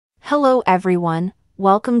Hello everyone,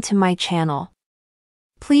 welcome to my channel.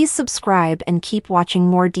 Please subscribe and keep watching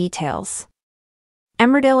more details.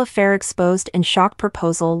 Emmerdale affair exposed and shock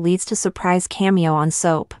proposal leads to surprise cameo on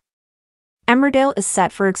soap. Emmerdale is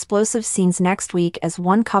set for explosive scenes next week as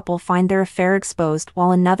one couple find their affair exposed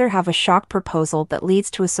while another have a shock proposal that leads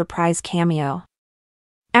to a surprise cameo.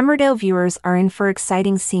 Emmerdale viewers are in for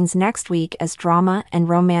exciting scenes next week as drama and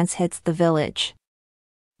romance hits the village.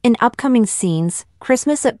 In upcoming scenes,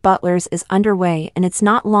 Christmas at Butler's is underway and it's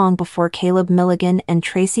not long before Caleb Milligan and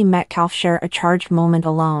Tracy Metcalfe share a charged moment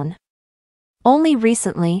alone. Only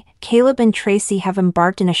recently, Caleb and Tracy have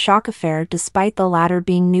embarked in a shock affair despite the latter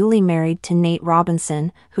being newly married to Nate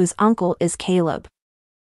Robinson, whose uncle is Caleb.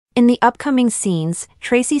 In the upcoming scenes,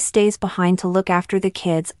 Tracy stays behind to look after the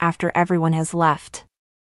kids after everyone has left.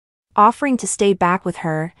 Offering to stay back with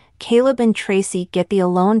her, Caleb and Tracy get the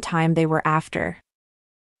alone time they were after.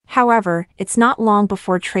 However, it's not long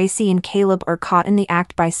before Tracy and Caleb are caught in the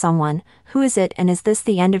act by someone. Who is it, and is this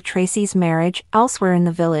the end of Tracy's marriage? Elsewhere in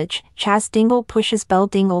the village, Chas Dingle pushes Belle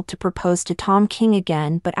Dingle to propose to Tom King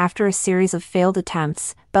again, but after a series of failed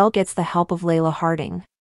attempts, Belle gets the help of Layla Harding.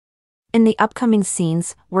 In the upcoming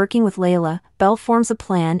scenes, working with Layla, Belle forms a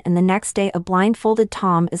plan and the next day a blindfolded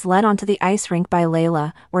Tom is led onto the ice rink by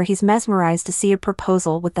Layla, where he's mesmerized to see a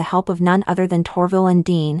proposal with the help of none other than Torvill and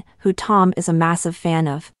Dean, who Tom is a massive fan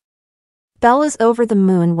of. Belle is over the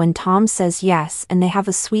moon when Tom says yes and they have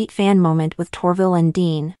a sweet fan moment with Torvill and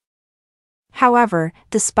Dean. However,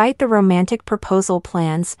 despite the romantic proposal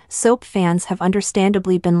plans, soap fans have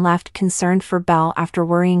understandably been left concerned for Belle after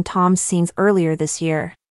worrying Tom's scenes earlier this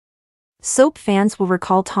year. Soap fans will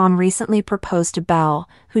recall Tom recently proposed to Belle,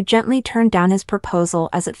 who gently turned down his proposal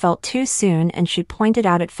as it felt too soon, and she pointed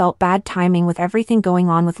out it felt bad timing with everything going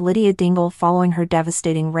on with Lydia Dingle following her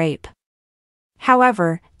devastating rape.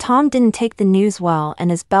 However, Tom didn't take the news well,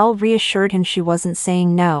 and as Belle reassured him she wasn't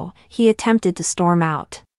saying no, he attempted to storm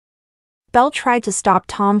out. Belle tried to stop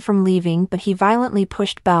Tom from leaving, but he violently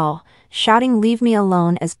pushed Belle, shouting "Leave me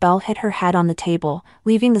alone" as Belle hit her head on the table,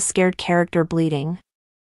 leaving the scared character bleeding.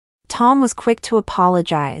 Tom was quick to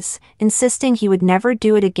apologize, insisting he would never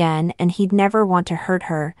do it again and he'd never want to hurt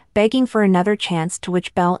her, begging for another chance, to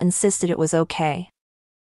which Belle insisted it was okay.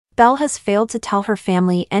 Belle has failed to tell her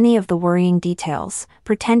family any of the worrying details,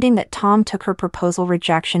 pretending that Tom took her proposal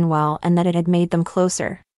rejection well and that it had made them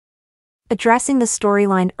closer. Addressing the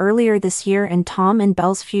storyline earlier this year in Tom and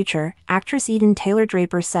Belle's future, actress Eden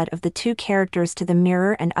Taylor-Draper said of the two characters to the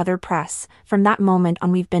Mirror and other press, "From that moment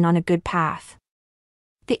on we've been on a good path."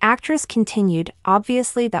 The actress continued,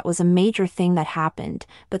 "Obviously that was a major thing that happened,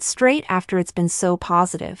 but straight after it's been so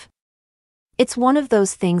positive. It's one of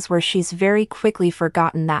those things where she's very quickly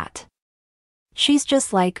forgotten that. She's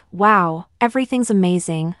just like, wow, everything's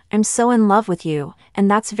amazing, I'm so in love with you,"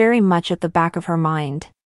 and that's very much at the back of her mind.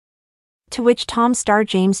 To which Tom star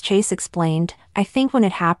James Chase explained, "I think when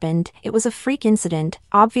it happened, it was a freak incident,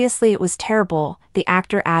 obviously it was terrible." The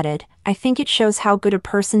actor added, "I think it shows how good a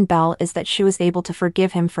person Belle is that she was able to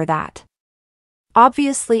forgive him for that.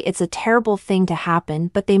 Obviously it's a terrible thing to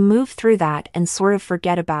happen, but they move through that and sort of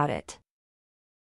forget about it."